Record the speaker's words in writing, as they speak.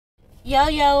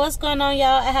Yo, what's going on,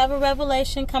 y'all? I have a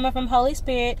revelation coming from Holy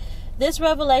Spirit. This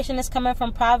revelation is coming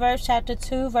from Proverbs chapter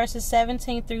 2, verses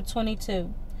 17 through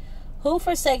 22. Who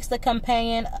forsakes the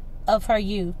companion of her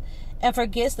youth and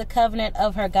forgets the covenant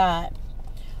of her God?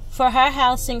 For her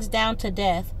house sinks down to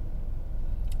death,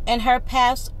 and her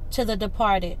paths to the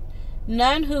departed.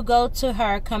 None who go to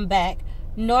her come back,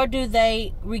 nor do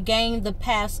they regain the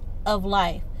paths of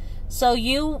life. So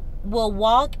you will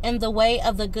walk in the way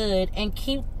of the good and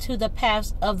keep to the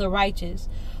paths of the righteous.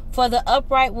 For the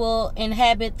upright will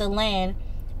inhabit the land,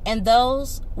 and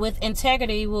those with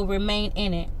integrity will remain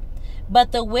in it.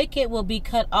 But the wicked will be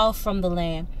cut off from the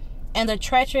land, and the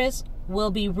treacherous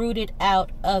will be rooted out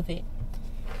of it.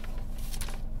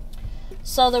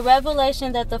 So the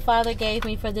revelation that the Father gave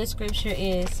me for this scripture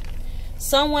is,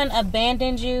 someone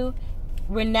abandoned you,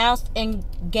 renounced, and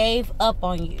gave up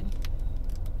on you.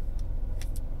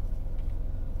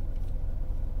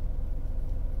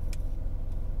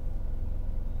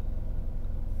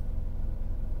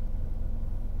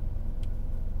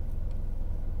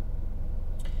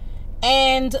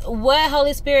 And what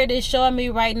Holy Spirit is showing me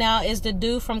right now is the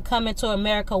dude from Coming to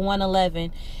America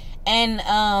 111.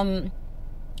 And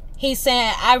he's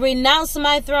saying, I renounce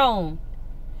my throne.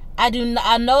 I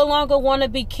no longer want to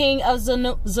be king of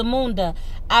Zamunda.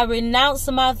 I renounce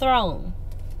my throne.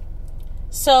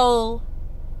 So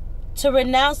to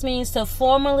renounce means to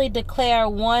formally declare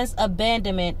one's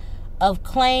abandonment of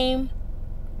claim,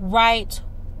 right,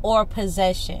 or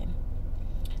possession.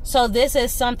 So this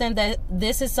is something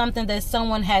that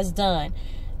someone has done.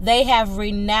 They have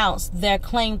renounced their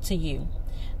claim to you.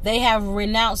 They have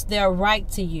renounced their right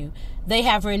to you. They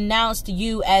have renounced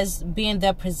you as being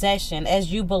their possession,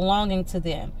 as you belonging to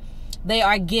them. They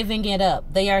are giving it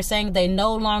up. They are saying they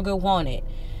no longer want it.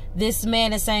 This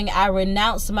man is saying, I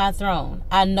renounce my throne.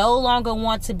 I no longer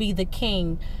want to be the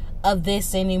king of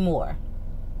this anymore.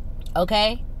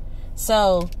 Okay?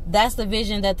 So that's the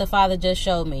vision that the Father just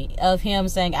showed me of him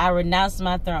saying, I renounce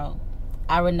my throne.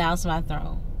 I renounce my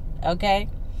throne. Okay?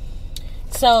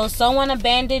 So someone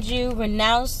abandoned you,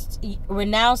 renounced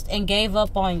and gave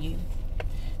up on you.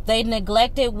 They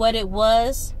neglected what it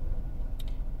was,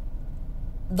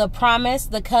 the promise,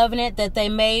 the covenant that they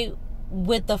made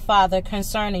with the Father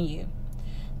concerning you.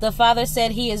 The Father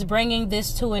said he is bringing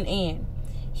this to an end.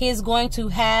 He is going to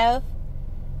have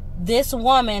this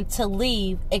woman to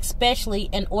leave, especially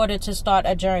in order to start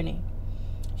a journey.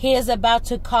 He is about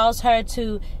to cause her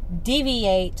to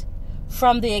deviate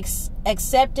from the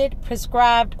accepted,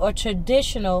 prescribed, or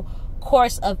traditional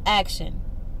course of action.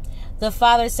 The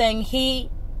Father saying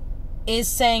he is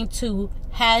saying to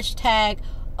hashtag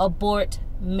abort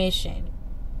mission.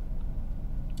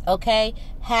 Okay?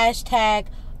 Hashtag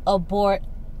abort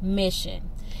mission.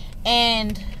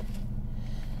 And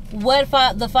what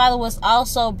the Father was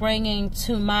also bringing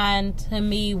to mind to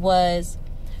me was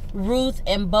Ruth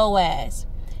and Boaz,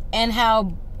 and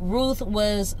how Ruth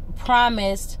was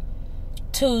promised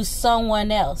to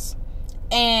someone else,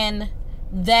 and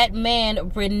that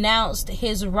man renounced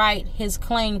his right, his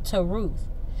claim to Ruth.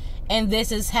 And this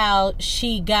is how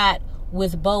she got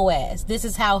with Boaz. This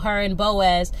is how her and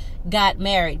Boaz got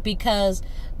married, because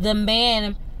the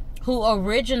man who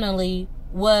originally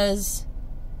was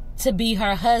to be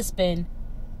her husband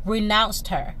renounced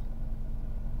her.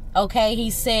 Okay, he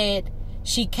said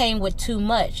she came with too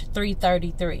much,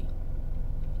 333.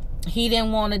 He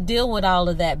didn't want to deal with all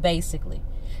of that, basically,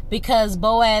 because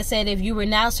Boaz said, if you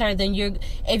renounce her, then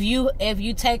if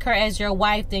you take her as your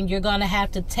wife, then you're gonna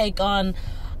have to take on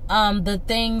the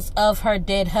things of her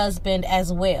dead husband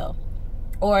as well,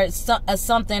 or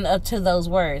something to those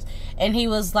words. And he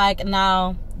was like,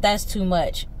 no, that's too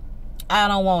much. I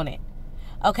don't want it.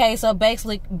 Okay, so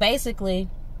basically,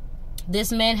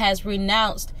 this man has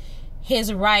renounced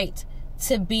his right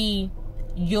to be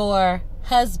your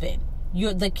husband.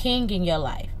 You're the king in your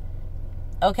life.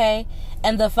 Okay?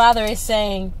 And the Father is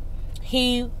saying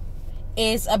he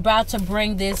is about to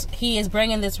bring this, he is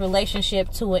bringing this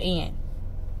relationship to an end.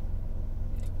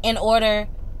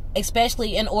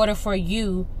 Especially in order for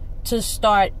you to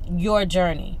start your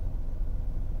journey.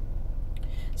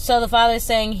 So the Father is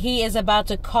saying he is about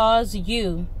to cause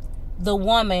you, the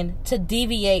woman, to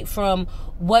deviate from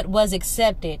what was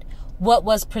accepted, what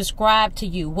was prescribed to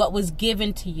you, what was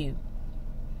given to you,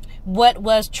 what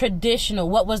was traditional,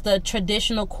 what was the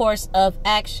traditional course of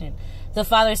action. The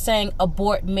Father is saying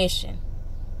abort mission.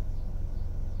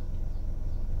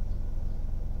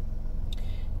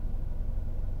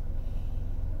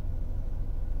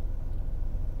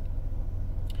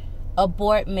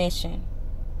 Abort mission.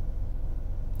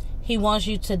 He wants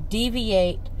you to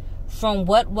deviate from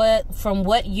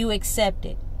what you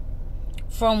accepted,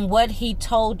 from what he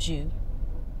told you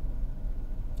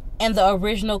and the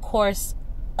original course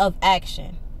of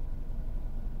action.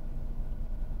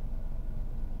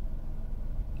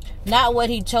 Not what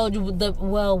he told you,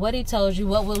 what he told you,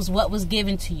 what was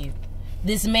given to you.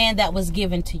 This man that was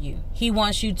given to you. He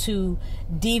wants you to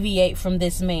deviate from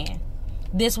this man.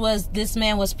 This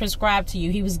man was prescribed to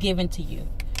you. He was given to you.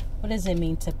 What does it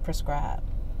mean to prescribe?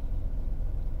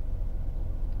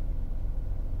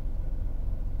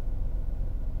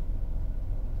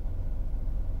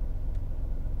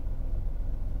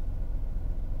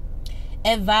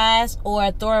 Advise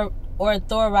or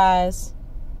authorize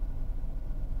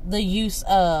the use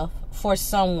of for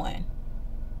someone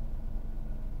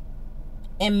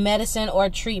in medicine or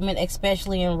treatment,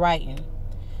 especially in writing.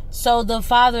 So the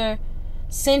Father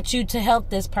sent you to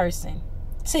help this person,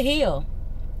 to heal.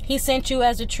 He sent you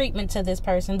as a treatment to this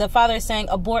person. The Father is saying,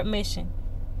 abort mission.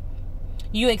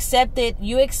 You accepted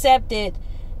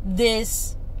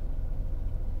this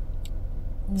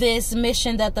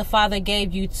mission that the Father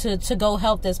gave you to go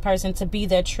help this person, to be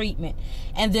their treatment.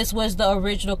 And this was the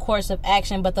original course of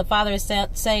action, but the Father is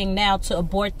saying now to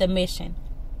abort the mission.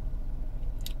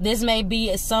 This may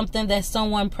be something that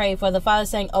someone prayed for. The Father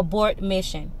is saying abort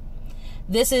mission.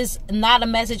 This is not a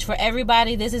message for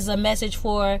everybody. This is a message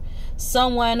for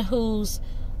someone whose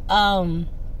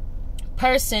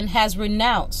person has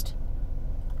renounced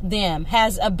them,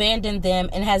 has abandoned them,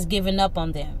 and has given up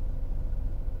on them.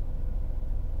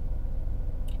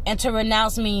 And to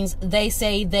renounce means they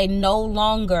say they no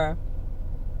longer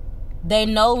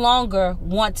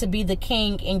want to be the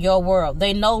king in your world.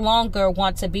 They no longer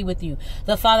want to be with you.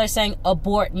 The Father is saying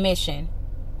abort mission.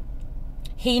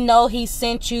 He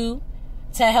sent you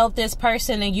to help this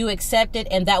person and you accepted,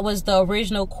 and that was the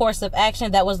original course of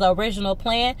action. That was the original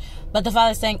plan. But the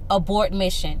Father is saying abort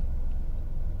mission.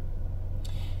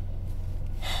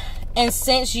 And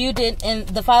since you did, and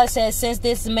the Father says, since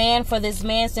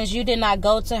you did not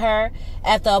go to her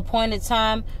at the appointed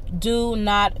time, do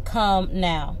not come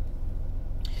now.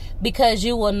 Because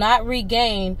you will not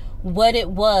regain what it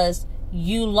was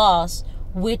you lost,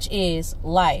 which is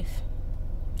life.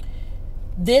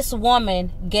 This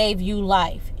woman gave you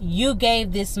life. You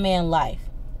gave this man life.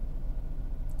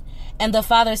 And the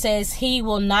Father says he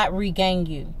will not regain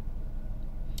you.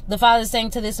 The Father is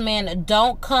saying to this man,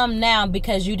 don't come now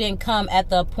because you didn't come at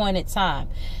the appointed time.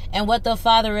 And what the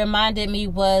Father reminded me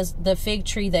was the fig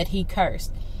tree that he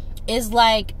cursed. It's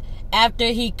like after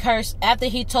he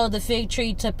told the fig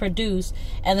tree to produce,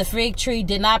 and the fig tree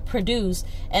did not produce,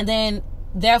 and then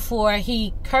therefore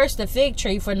he cursed the fig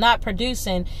tree for not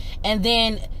producing, and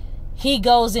then he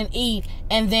goes and eat,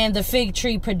 and then the fig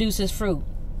tree produces fruit.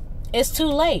 It's too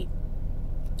late.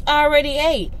 I already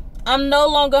ate. I'm no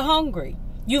longer hungry.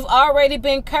 You've already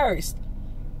been cursed.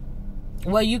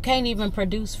 Well, you can't even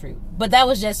produce fruit. But that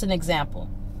was just an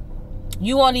example.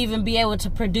 You won't even be able to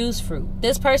produce fruit.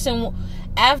 This person,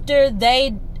 after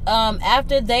they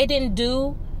didn't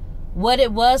do what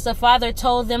it was the Father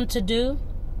told them to do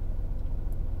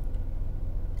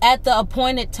at the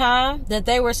appointed time that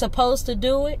they were supposed to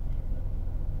do it,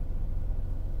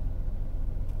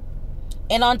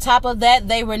 and on top of that,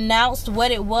 they renounced what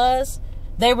it was.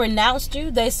 They renounced you.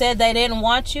 They said they didn't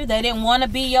want you. They didn't want to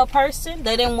be your person.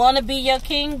 They didn't want to be your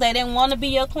king. They didn't want to be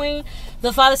your queen.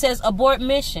 The Father says abort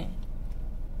mission.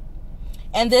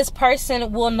 And this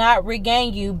person will not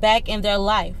regain you back in their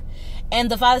life.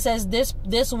 And the Father says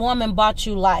this woman bought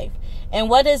you life. And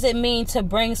what does it mean to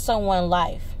bring someone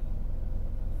life?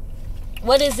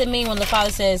 What does it mean when the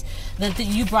Father says that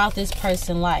you brought this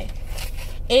person life?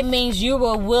 It means you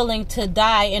were willing to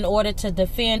die in order to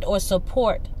defend or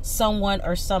support someone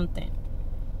or something.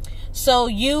 So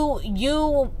you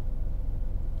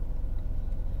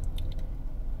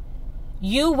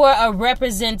were a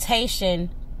representation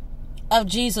of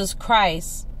Jesus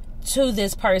Christ to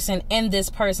this person in this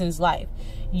person's life.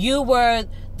 You were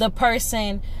the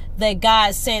person that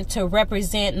God sent to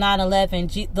represent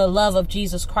 9/11, the love of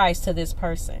Jesus Christ to this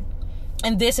person.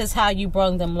 And this is how you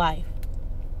brought them life.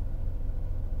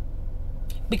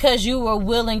 Because you were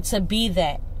willing to be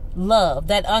that love,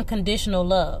 that unconditional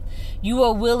love. You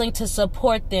were willing to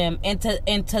support them and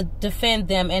to defend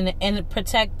them and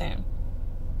protect them.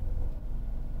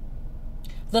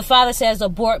 The Father says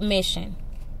abort mission.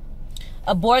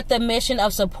 Abort the mission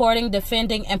of supporting,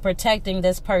 defending, and protecting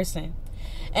this person.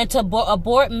 And to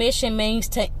abort mission means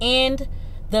to end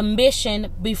the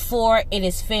mission before it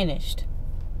is finished.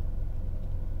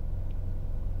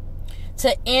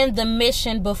 To end the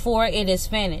mission before it is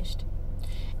finished.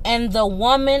 And the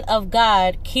woman of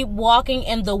God keep walking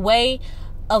in the way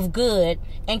of good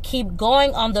and keep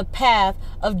going on the path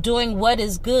of doing what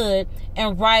is good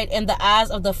and right in the eyes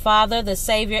of the Father, the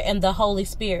Savior, and the Holy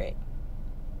Spirit.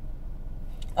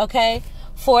 Okay?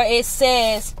 For it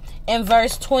says in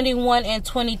verse 21 and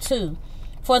 22,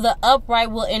 for the upright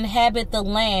will inhabit the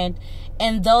land,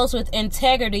 and those with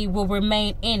integrity will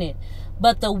remain in it.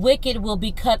 But the wicked will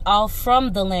be cut off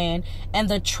from the land, and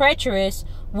the treacherous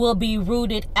will be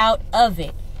rooted out of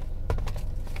it.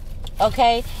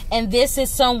 Okay? And this is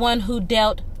someone who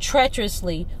dealt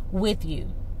treacherously with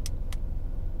you.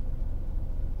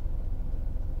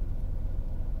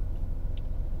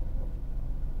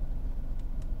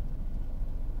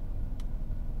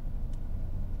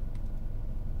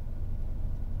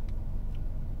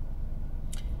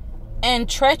 And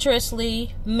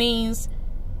treacherously means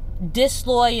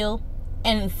disloyal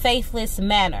and faithless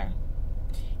manner.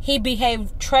 He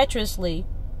behaved treacherously.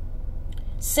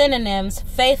 Synonyms: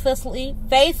 faithlessly,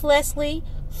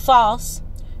 false,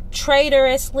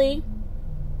 traitorously,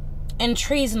 and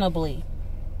treasonably.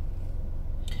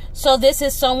 So this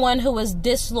is someone who is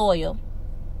disloyal,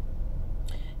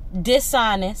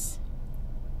 dishonest.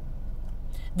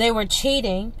 They were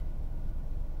cheating,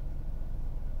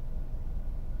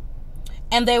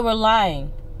 and they were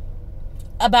lying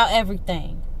about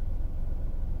everything.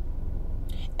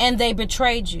 And they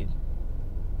betrayed you.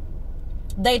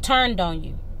 They turned on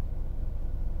you.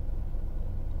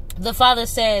 The Father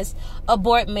says,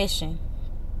 abort mission.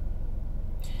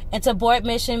 And to abort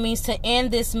mission means to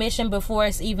end this mission before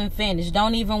it's even finished.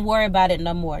 Don't even worry about it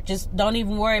no more. Just don't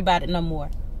even worry about it no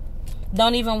more.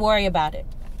 Don't even worry about it.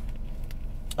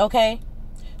 Okay?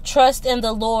 Trust in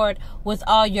the Lord with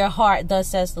all your heart, thus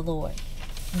says the Lord.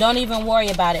 Don't even worry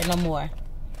about it no more.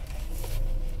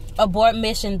 Abort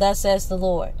mission, thus says the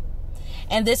Lord.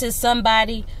 And this is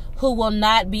somebody who will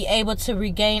not be able to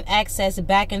regain access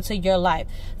back into your life.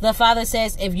 The Father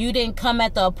says, if you didn't come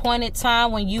at the appointed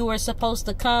time when you were supposed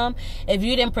to come, if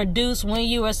you didn't produce when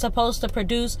you were supposed to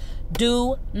produce,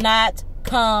 do not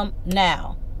come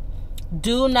now.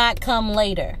 Do not come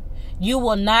later. You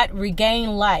will not regain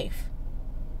life.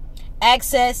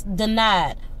 Access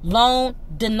denied. Loan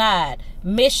denied.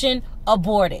 Mission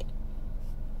aborted.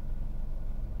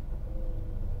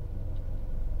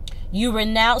 You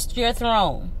renounced your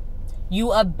throne.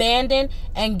 You abandoned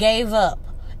and gave up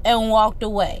and walked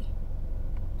away.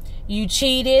 You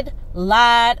cheated,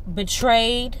 lied,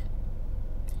 betrayed,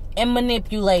 and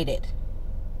manipulated.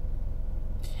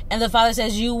 And the Father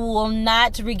says you will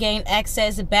not regain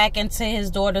access back into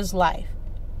his daughter's life.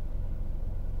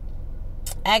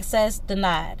 Access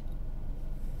denied.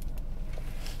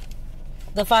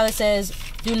 The Father says,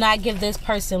 do not give this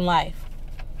person life.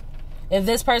 If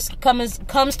this person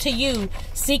comes to you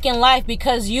seeking life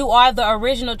because you are the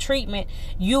original treatment,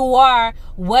 you are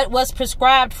what was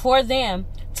prescribed for them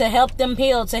to help them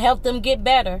heal, to help them get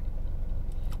better.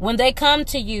 When they come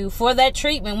to you for that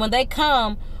treatment, when they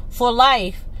come for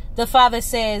life, the Father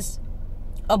says,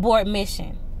 abort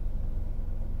mission.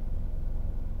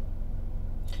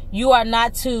 You are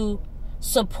not to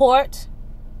support,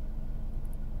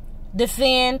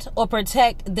 defend, or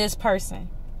protect this person.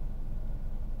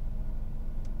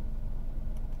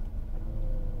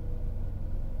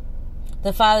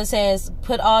 The Father says,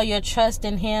 put all your trust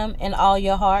in him and all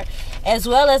your heart. As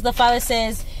well as the Father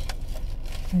says,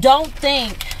 don't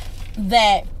think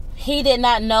that he did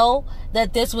not know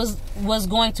that this was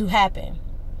going to happen.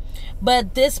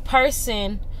 But this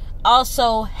person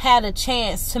also had a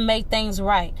chance to make things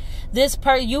right.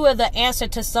 You are the answer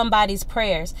to somebody's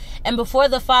prayers. And before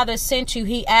the Father sent you,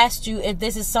 he asked you if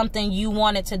this is something you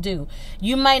wanted to do.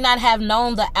 You might not have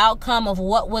known the outcome of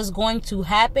what was going to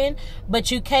happen, but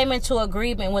you came into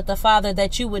agreement with the Father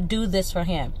that you would do this for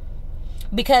him.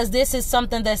 Because this is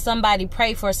something that somebody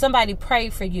prayed for. Somebody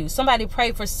prayed for you. Somebody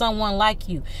prayed for someone like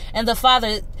you. And the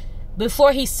Father,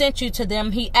 before he sent you to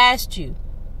them, he asked you,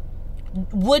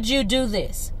 would you do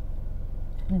this?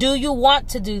 Do you want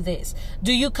to do this?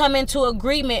 Do you come into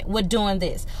agreement with doing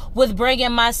this? With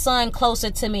bringing my son closer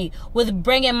to me? With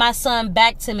bringing my son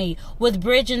back to me? With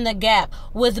bridging the gap?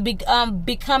 With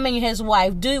becoming his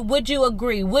wife? Would you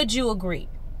agree? Would you agree?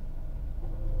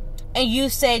 And you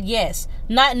said yes,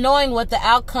 not knowing what the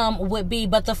outcome would be,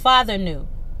 but the Father knew.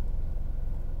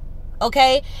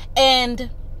 Okay? And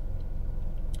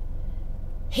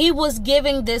he was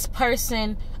giving this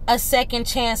person a second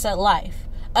chance at life.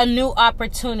 A new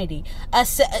opportunity.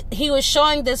 He was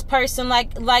showing this person,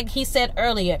 like he said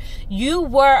earlier, you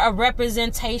were a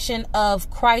representation of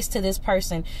Christ to this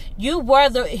person. You were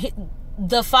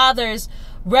the Father's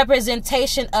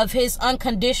representation of his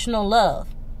unconditional love.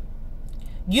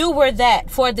 You were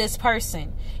that for this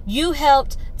person. You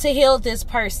helped to heal this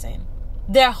person.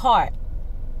 their heart.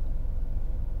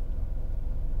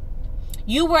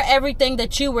 You were everything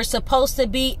that you were supposed to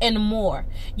be and more.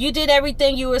 You did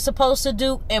everything you were supposed to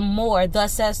do and more,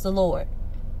 thus says the Lord.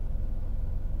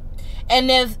 And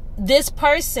if this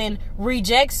person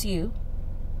rejects you,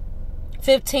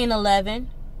 15:11,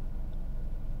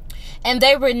 and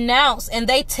they renounce and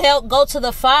they go to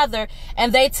the Father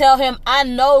and they tell him, I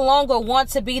no longer want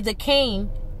to be the king.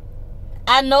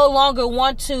 I no longer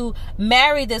want to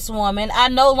marry this woman. I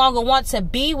no longer want to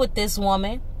be with this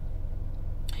woman.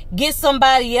 Get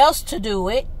somebody else to do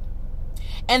it.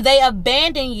 And they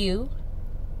abandon you.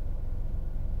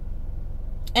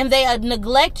 And they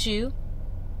neglect you.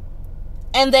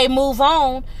 And they move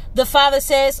on. The Father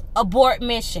says, abort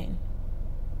mission.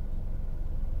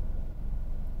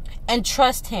 And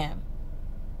trust him.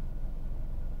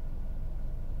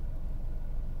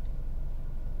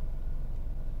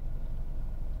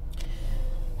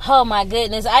 Oh my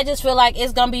goodness. I just feel like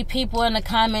it's going to be people in the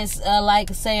comments like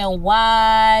saying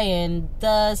why and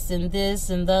thus and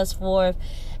this and thus forth.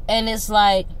 And it's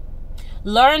like,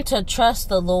 learn to trust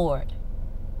the Lord.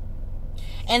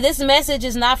 And this message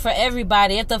is not for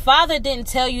everybody. If the Father didn't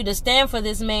tell you to stand for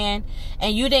this man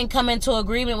and you didn't come into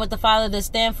agreement with the Father to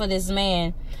stand for this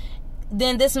man,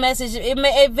 then this message,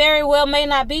 it very well may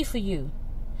not be for you.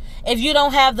 If you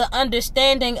don't have the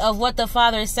understanding of what the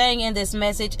Father is saying in this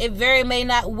message, it very may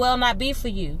not be for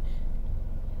you.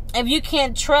 If you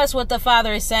can't trust what the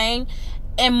Father is saying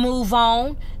and move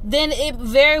on, then it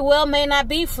very well may not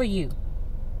be for you.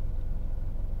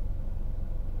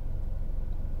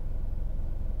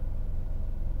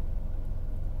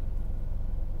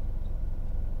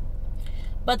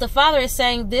 But the Father is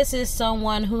saying this is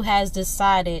someone who has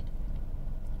decided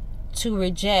to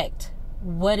reject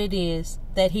what it is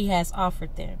that he has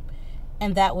offered them.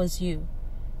 And that was you.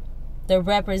 The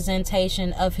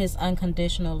representation of his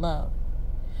unconditional love.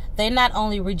 They not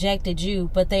only rejected you,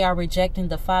 but they are rejecting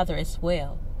the Father as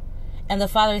well. And the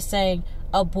Father is saying,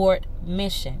 abort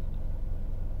mission.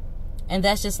 And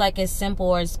that's just like as simple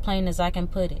or as plain as I can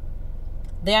put it.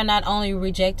 They are not only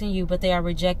rejecting you, but they are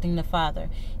rejecting the Father.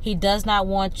 He does not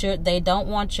want they don't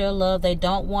want your love. They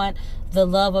don't want the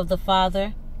love of the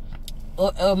Father.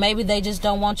 Or maybe they just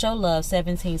don't want your love,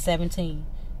 17:17.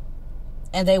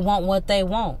 And they want what they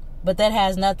want. But that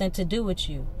has nothing to do with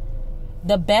you.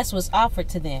 The best was offered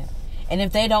to them. And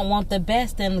if they don't want the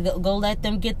best, then go let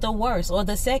them get the worst or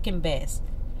the second best.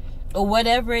 Or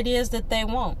whatever it is that they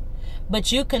want.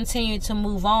 But you continue to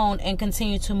move on and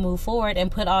continue to move forward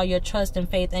and put all your trust and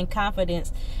faith and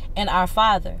confidence in our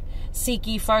Father. Seek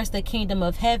ye first the kingdom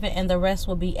of heaven, and the rest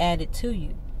will be added to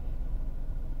you.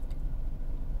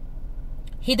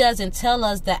 He doesn't tell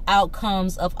us the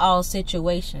outcomes of all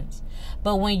situations.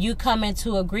 But when you come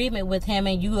into agreement with him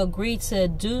and you agree to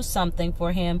do something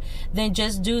for him, then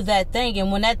just do that thing.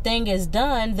 And when that thing is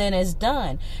done, then it's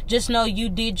done. Just know you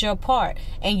did your part.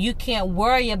 And you can't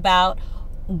worry about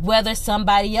whether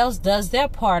somebody else does their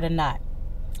part or not.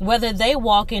 Whether they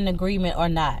walk in agreement or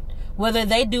not. Whether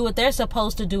they do what they're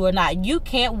supposed to do or not. You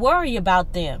can't worry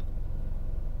about them.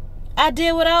 I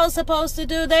did what I was supposed to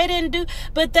do. They didn't do,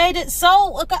 but they did.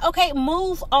 So, okay,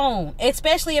 move on.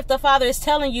 Especially if the Father is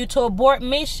telling you to abort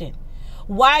mission.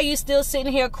 Why are you still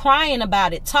sitting here crying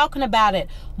about it, talking about it?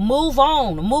 Move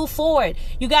on, move forward.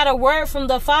 You got a word from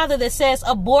the Father that says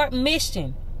abort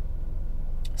mission.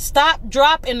 Stop,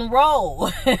 drop, and roll.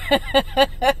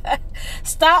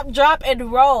 Stop, drop,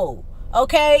 and roll.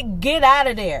 Okay, get out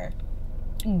of there.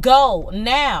 Go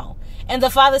now. And the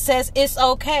Father says it's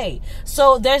okay.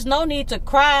 So there's no need to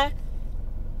cry.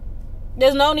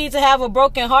 There's no need to have a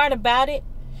broken heart about it.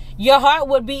 Your heart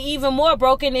would be even more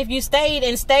broken if you stayed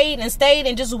and stayed and stayed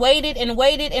and just waited and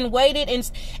waited and waited.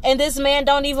 And this man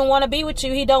don't even want to be with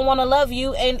you. He don't want to love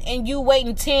you. And you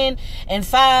waiting 10 and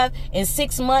 5 and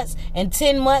 6 months and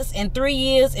 10 months and 3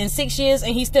 years and 6 years.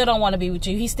 And he still don't want to be with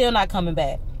you. He's still not coming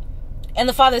back. And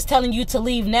the Father is telling you to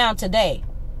leave now today.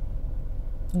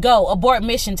 Go, abort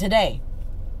mission today.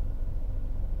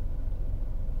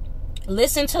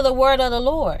 Listen to the word of the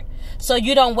Lord so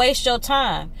you don't waste your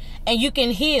time, and you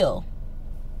can heal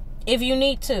if you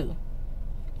need to.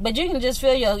 But you can just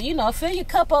fill your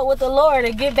cup up with the Lord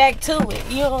and get back to it.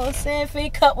 You know what I'm saying? Fill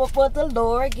your cup up with the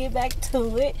Lord, get back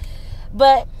to it.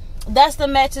 But that's the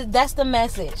message. That's the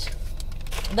message.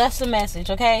 That's the message,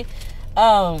 okay?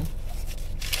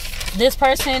 This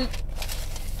person,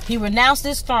 he renounced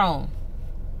his throne.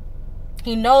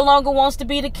 He no longer wants to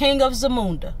be the king of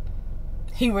Zamunda.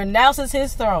 He renounces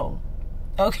his throne.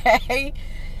 Okay?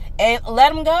 And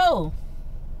let him go.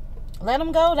 Let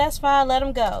him go. That's fine. Let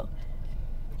him go.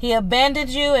 He abandoned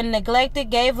you and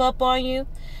neglected, gave up on you.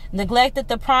 neglected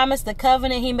the promise, the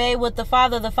covenant he made with the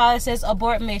Father says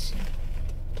abort mission.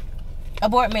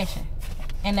 Abort mission.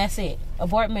 And that's it.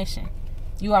 Abort mission.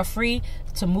 You are free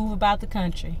to move about the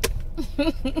country.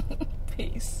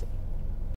 Peace.